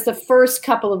 Because the first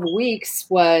couple of weeks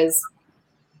was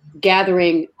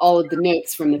gathering all of the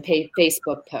notes from the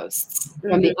Facebook posts,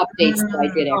 from the updates that I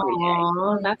did every day.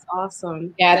 Oh, that's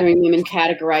awesome. Gathering them and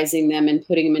categorizing them and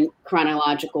putting them in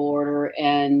chronological order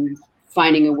and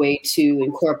finding a way to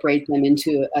incorporate them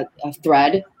into a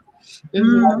thread,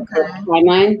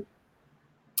 timeline.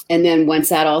 And then once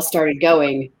that all started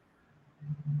going,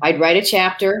 I'd write a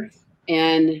chapter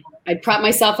and I'd prop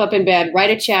myself up in bed,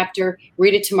 write a chapter,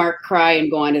 read it to Mark, cry,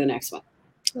 and go on to the next one.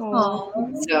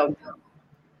 Aww. So,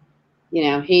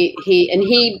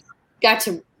 he got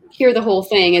to hear the whole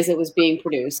thing as it was being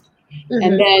produced. Mm-hmm.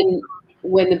 And then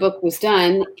when the book was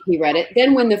done, he read it.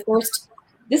 Then when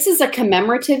this is a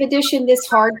commemorative edition, this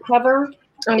hardcover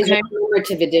is a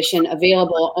commemorative edition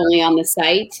available only on the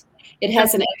site. It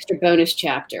has an extra bonus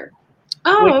chapter.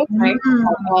 Oh, okay.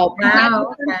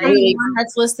 Wow.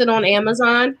 That's listed on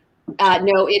Amazon?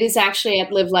 No, it is actually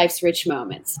at Live Life's Rich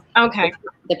Moments. Okay.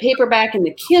 The paperback and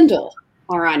the Kindle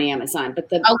are on Amazon, but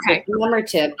the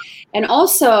commemorative, and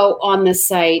also on the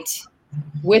site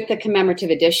with the commemorative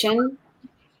edition,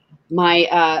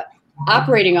 my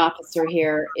operating officer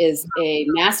here is a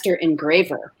master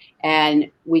engraver,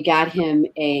 and we got him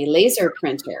a laser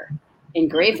printer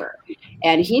engraver,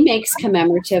 and he makes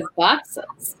commemorative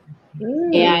boxes.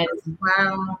 And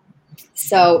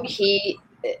so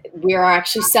we are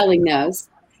actually selling those,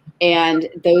 and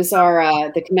those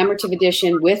are the commemorative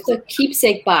edition with the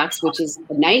keepsake box, which is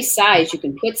a nice size you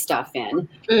can put stuff in,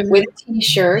 with a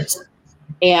t-shirt,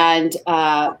 and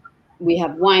we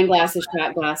have wine glasses,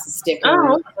 shot glasses, stickers.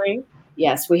 Oh, okay.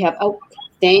 Yes, we have. Oh,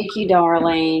 thank you,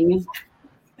 darling.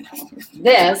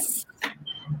 This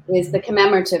is the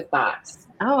commemorative box.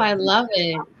 Oh, I love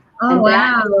it. Oh, and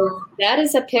wow. That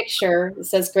is a picture. It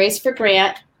says Grace for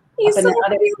Grant. He's so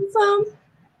handsome.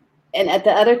 And at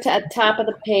the other top of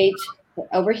the page,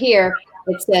 over here,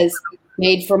 it says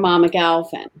 "Made for Mama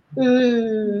Galvin."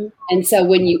 And so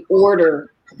when you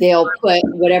order, they'll put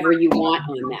whatever you want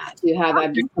on that. You have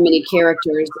so many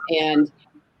characters, and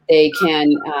they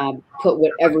can put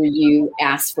whatever you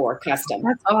ask for, custom.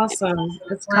 That's awesome.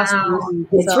 That's custom.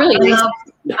 It's really nice.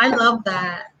 I love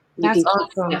that. You That's can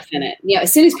keep awesome. stuff in it. Yeah,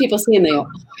 as soon as people see them, they go,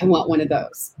 "I want one of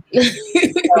those."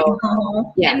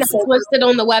 So, yeah, and that's listed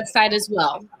on the website as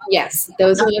well. Yes,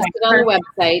 those are listed on the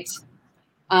website.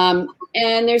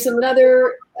 And there's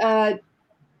another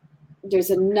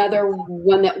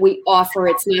one that we offer.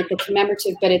 It's not the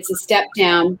commemorative, but it's a step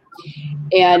down,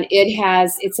 and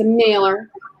it's a mailer.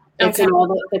 It's in all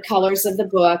the colors of the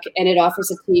book, and it offers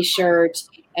a T-shirt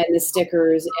and the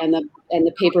stickers and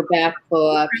the paperback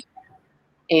book.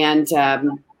 And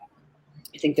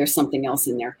I think there's something else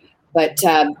in there, but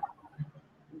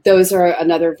those are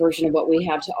another version of what we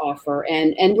have to offer.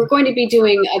 And we're going to be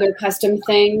doing other custom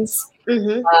things,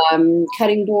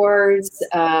 cutting boards,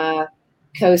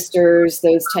 coasters,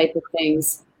 those type of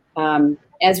things,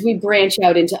 as we branch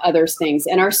out into other things.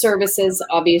 And our services,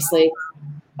 obviously,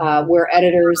 we're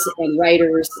editors and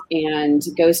writers and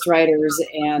ghost writers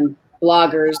and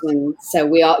bloggers. And so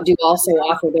we do also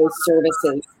offer those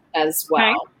services as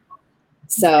well. Okay.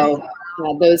 So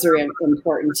those are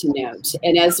important to note.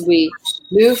 And as we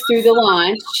move through the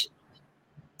launch,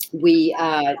 we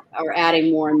are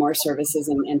adding more and more services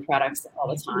and products all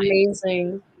the time.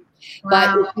 Amazing.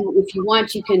 But if you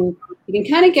want, you can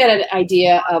kind of get an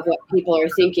idea of what people are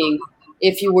thinking.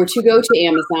 If you were to go to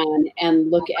Amazon and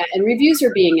look at, and reviews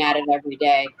are being added every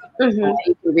day,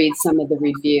 you can read some of the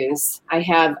reviews. I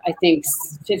have, I think,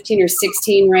 15 or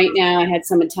 16 right now. I had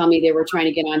someone tell me they were trying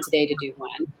to get on today to do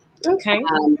one. Okay.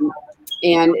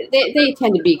 And they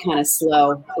tend to be kind of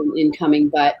slow in coming,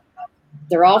 but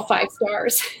they're all 5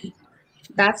 stars.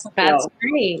 That's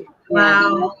great.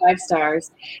 Wow. 5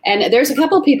 stars. And there's a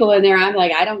couple of people in there, I'm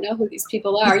like, I don't know who these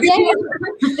people are. Yeah.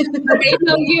 They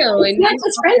know you. And not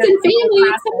just friends and family.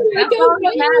 That's all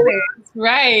that matters.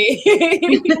 Right.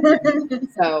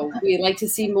 So we like to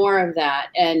see more of that.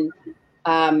 And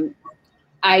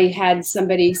I had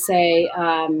somebody say,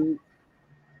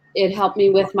 it helped me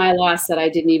with my loss that I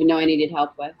didn't even know I needed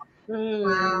help with.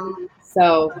 Wow.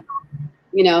 So,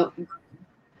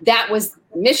 that was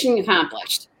mission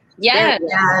accomplished. Yes.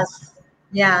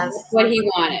 Yes. That's what he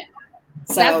wanted.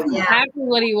 So that's exactly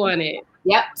what he wanted.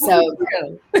 Yep. So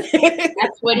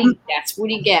that's what he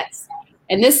gets.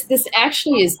 And this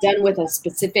actually is done with a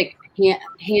specific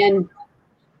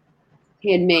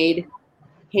handmade,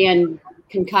 hand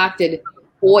concocted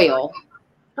oil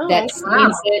that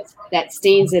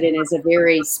stains it and is a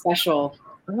very special,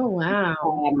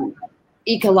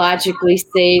 ecologically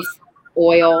safe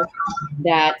oil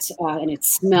that and it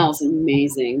smells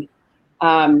amazing.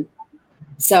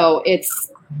 So it's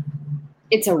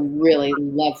a really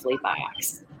lovely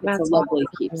box. It's a lovely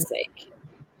keepsake.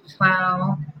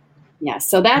 Wow. Yeah.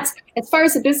 So that's, as far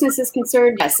as the business is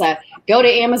concerned, yes, go to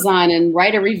Amazon and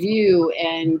write a review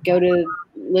and go to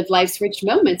Live Life's Rich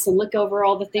Moments and look over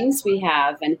all the things we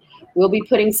have. And we'll be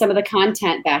putting some of the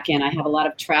content back in. I have a lot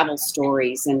of travel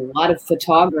stories and a lot of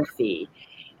photography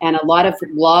and a lot of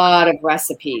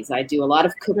recipes. I do a lot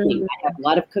of cooking. I have a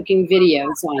lot of cooking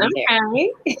videos on there.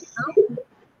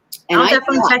 And I'll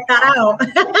definitely check that out.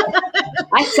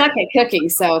 I suck at cooking,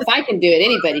 so if I can do it,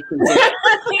 anybody can do it.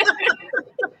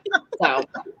 So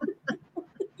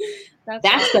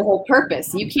that's the whole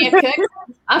purpose. You can't cook?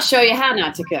 I'll show you how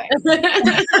not to cook. So,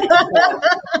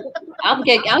 I'll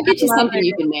get you something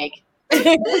you can make.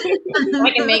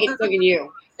 I can make it, so can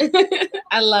you.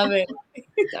 I love it.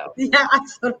 So. Yeah,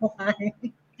 so do I.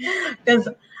 Because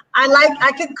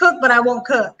I can cook, but I won't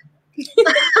cook.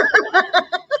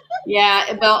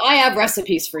 Yeah, well, I have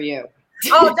recipes for you.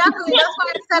 Oh, definitely. That's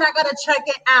why I said I gotta check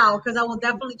it out, because I will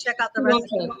definitely check out the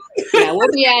recipe. Yeah,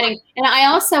 we'll be adding. And I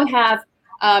also have,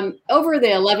 over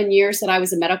the 11 years that I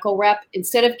was a medical rep,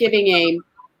 instead of giving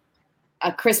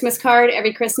a Christmas card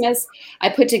every Christmas, I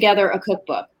put together a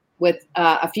cookbook with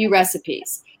a few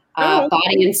recipes.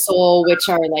 Body and Soul, which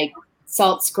are like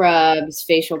salt scrubs,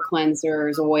 facial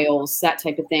cleansers, oils, that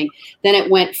type of thing. Then it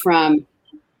went from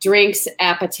drinks,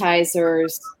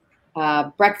 appetizers,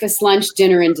 breakfast, lunch,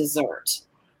 dinner, and dessert.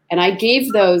 And I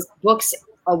gave those books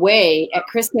away at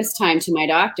Christmas time to my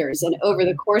doctors. And over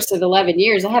the course of 11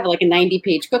 years, I have like a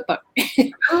 90-page cookbook.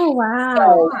 Oh, wow.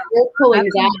 So we're pulling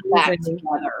that back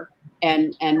together.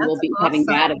 And we'll be having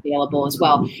that available as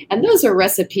well. And those are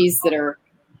recipes that are,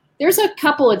 there's a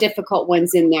couple of difficult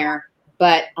ones in there,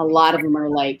 but a lot of them are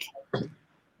like,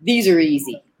 these are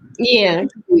easy. Yeah.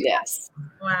 Do this.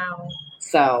 Wow.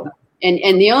 So,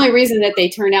 and the only reason that they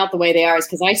turn out the way they are is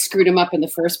because I screwed them up in the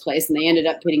first place and they ended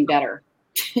up getting better.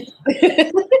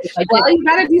 Well, you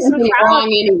got to do something wrong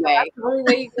anyway. That's the only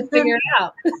way you can figure it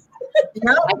out.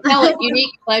 I call it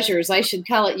unique pleasures. I should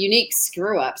call it unique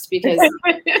screw-ups because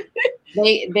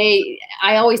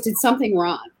I always did something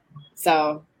wrong.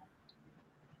 So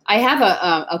I have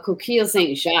a coquille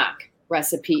Saint-Jacques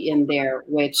recipe in there,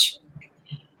 which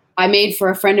I made for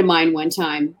a friend of mine one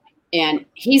time, and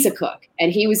he's a cook,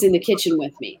 and he was in the kitchen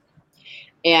with me.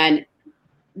 And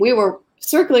we were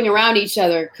circling around each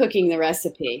other cooking the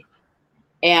recipe.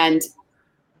 And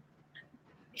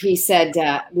he said,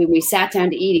 when we sat down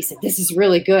to eat, he said, "This is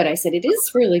really good." I said, "It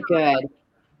is really good."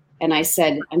 And I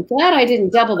said, "I'm glad I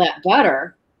didn't double that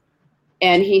butter."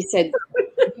 And he said, "You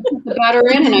put the butter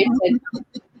in?" And I said,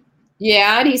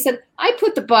 "Yeah." And he said, "I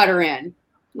put the butter in."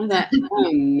 I thought,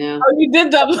 oh no. Oh, you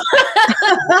did them.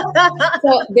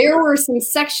 So there were some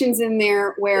sections in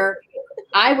there where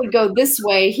I would go this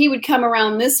way, he would come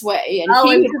around this way, and he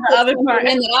would into the other part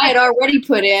in that I had already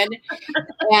put in,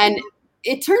 and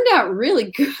it turned out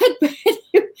really good. But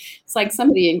it's like some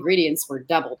of the ingredients were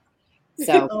doubled,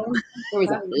 so there was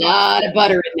a lot of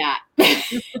butter in that.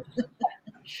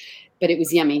 But it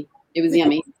was yummy. It was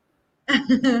yummy.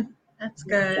 That's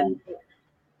good.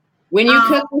 When you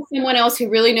cook with someone else who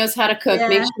really knows how to cook, Yeah.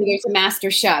 make sure there's a master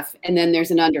chef and then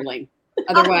there's an underling.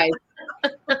 Otherwise,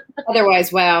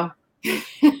 wow.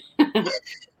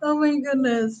 Oh my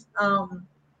goodness.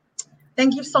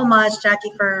 Thank you so much,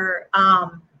 Jacquie, for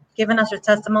giving us your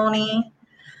testimony.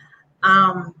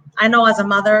 I know as a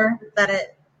mother that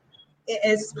it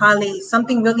is probably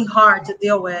something really hard to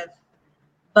deal with,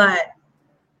 but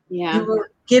Yeah. you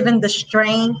were given the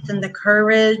strength and the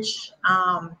courage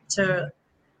to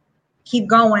keep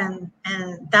going,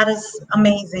 and that is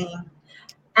amazing.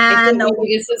 And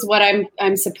this is what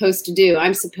I'm supposed to do.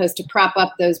 I'm supposed to prop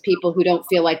up those people who don't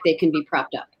feel like they can be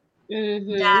propped up.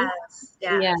 Mm-hmm. yes,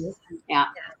 Yeah.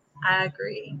 I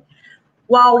agree.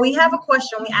 Well, we have a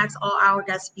question we ask all our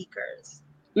guest speakers.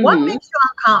 Mm-hmm. What makes you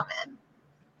uncommon?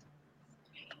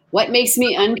 What makes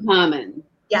me uncommon?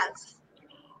 Yes.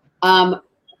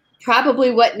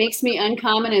 Probably what makes me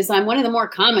uncommon is I'm one of the more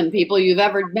common people you've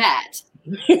ever met.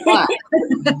 But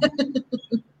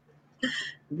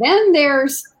then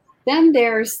there's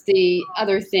the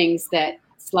other things that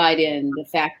slide in. The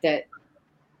fact that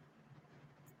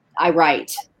I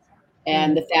write,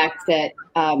 and the fact that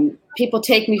people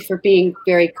take me for being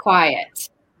very quiet,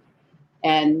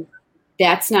 and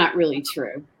that's not really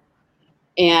true.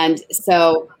 And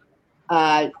so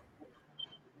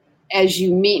as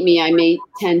you meet me, I may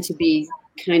tend to be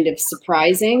kind of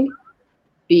surprising,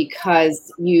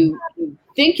 because you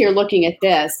think you're looking at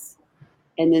this,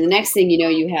 and then the next thing you know,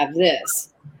 you have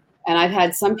this. And I've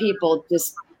had some people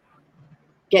just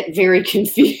get very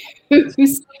confused.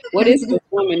 What is this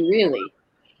woman really?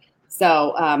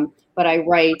 So, but I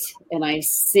write and I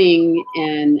sing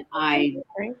and I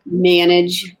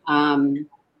manage.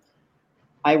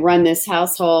 I run this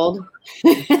household.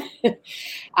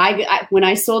 When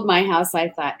I sold my house, I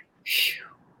thought,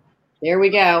 there we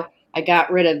go. I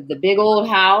got rid of the big old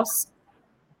house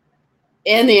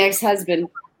and the ex-husband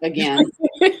again.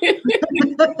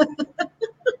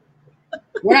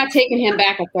 We're not taking him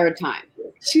back a third time.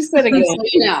 She said again. So,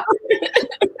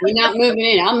 we're not moving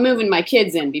in. I'm moving my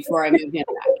kids in before I move him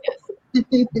back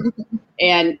in.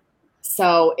 And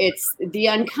so it's the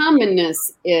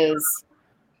uncommonness is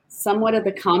somewhat of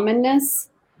the commonness,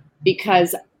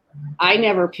 because I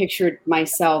never pictured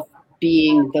myself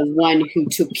being the one who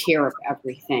took care of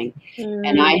everything.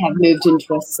 And I have moved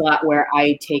into a slot where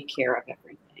I take care of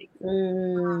everything.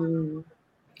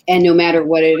 And no matter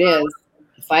what it is,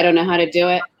 if I don't know how to do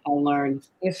it, I'll learn.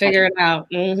 You figure it out.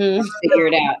 Mm-hmm. Figure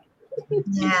it out.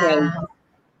 Yeah.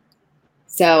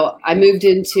 So I moved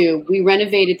into, we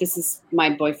renovated, this is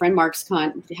my boyfriend Mark's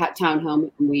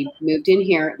townhome, and we moved in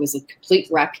here. It was a complete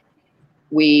wreck.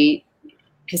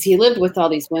 Because he lived with all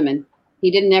these women.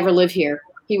 He didn't ever live here.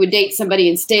 He would date somebody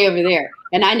and stay over there.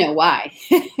 And I know why.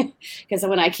 Because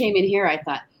when I came in here, I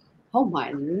thought, oh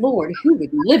my Lord, who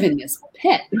would live in this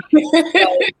pit? So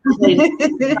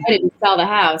I didn't sell the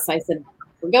house. I said,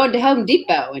 we're going to Home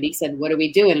Depot. And he said, what are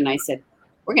we doing? And I said,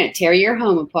 we're going to tear your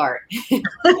home apart. And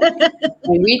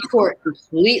we tore it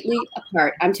completely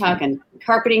apart. I'm talking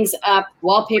carpeting's up,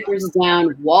 wallpaper's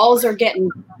down, walls are getting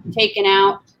taken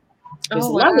out. There's a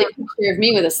lovely picture of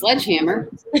me with a sledgehammer.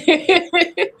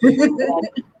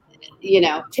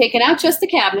 Taking out just the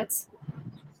cabinets.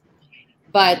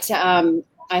 But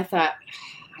I thought,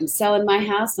 I'm selling my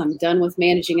house. I'm done with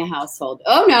managing a household.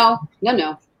 Oh, no.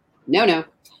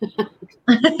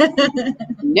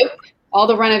 Nope. All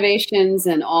the renovations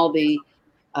and all the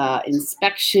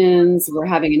inspections. We're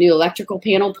having a new electrical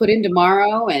panel put in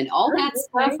tomorrow, and all that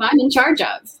stuff I'm in charge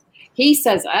of. He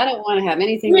says, I don't want to have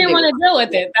anything to do. You didn't want to deal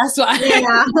with it. That's why.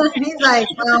 Yeah. He's like,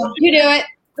 well, you do it.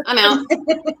 I'm out.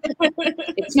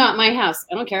 It's not my house.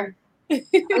 I don't care. I'm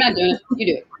not doing it. You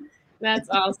do it. That's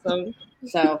awesome.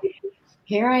 So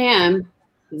here I am.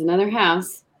 There's another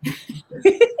house. At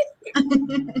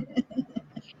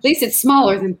least it's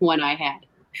smaller than the one I had.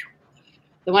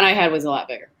 The one I had was a lot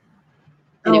bigger.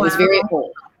 And it was very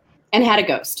old and had a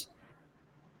ghost.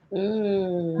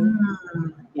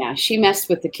 Yeah, she messed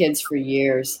with the kids for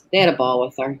years. They had a ball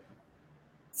with her.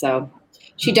 So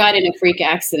she died in a freak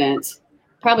accident,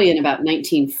 probably in about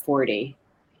 1940.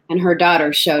 And her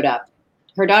daughter showed up.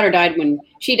 Her daughter died when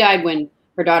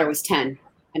her daughter was 10.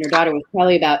 and her daughter was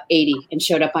probably about 80 and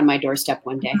showed up on my doorstep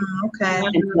one day. Okay.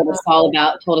 And told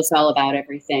us all about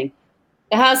everything.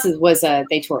 The house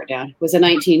they tore it down. It was a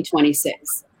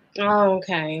 1926. Oh,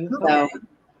 okay. So,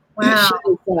 Wow.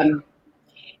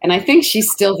 and I think she's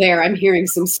still there. I'm hearing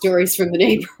some stories from the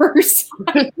neighbors.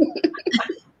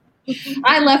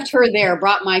 I left her there,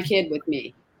 brought my kid with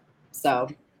me. So,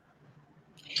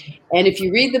 and if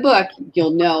you read the book,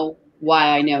 you'll know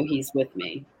why I know he's with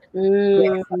me.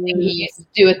 There's something he used to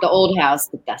do at the old house,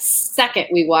 but the second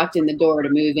we walked in the door to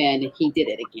move in, he did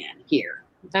it again here.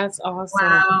 That's awesome.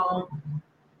 Wow.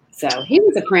 So he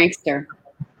was a prankster.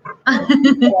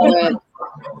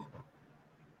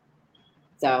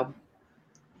 So.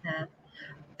 Yeah.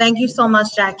 Thank you so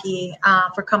much, Jackie,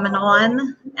 for coming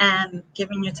on and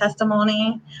giving your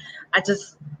testimony. I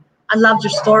loved your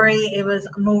story. It was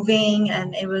moving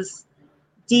and it was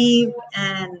deep,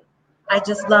 and I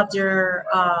just loved your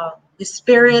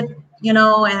spirit,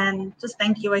 and just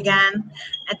thank you again.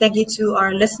 And thank you to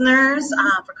our listeners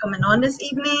for coming on this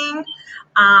evening.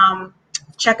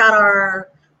 Check out our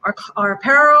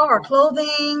apparel, our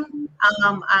clothing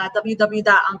at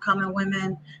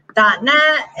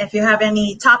www.uncommonwomen.net. If you have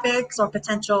any topics or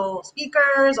potential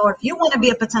speakers, or if you want to be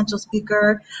a potential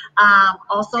speaker,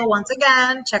 also, once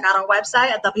again, check out our website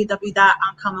at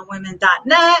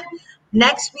www.uncommonwomen.net.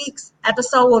 Next week's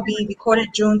episode will be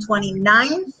recorded June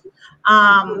 29th.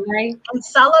 And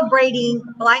celebrating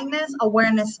Blindness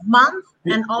Awareness Month.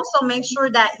 And also make sure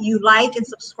that you like and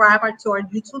subscribe to our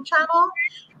YouTube channel.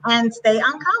 And stay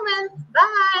uncommon.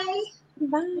 Bye.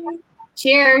 Bye.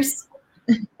 Cheers.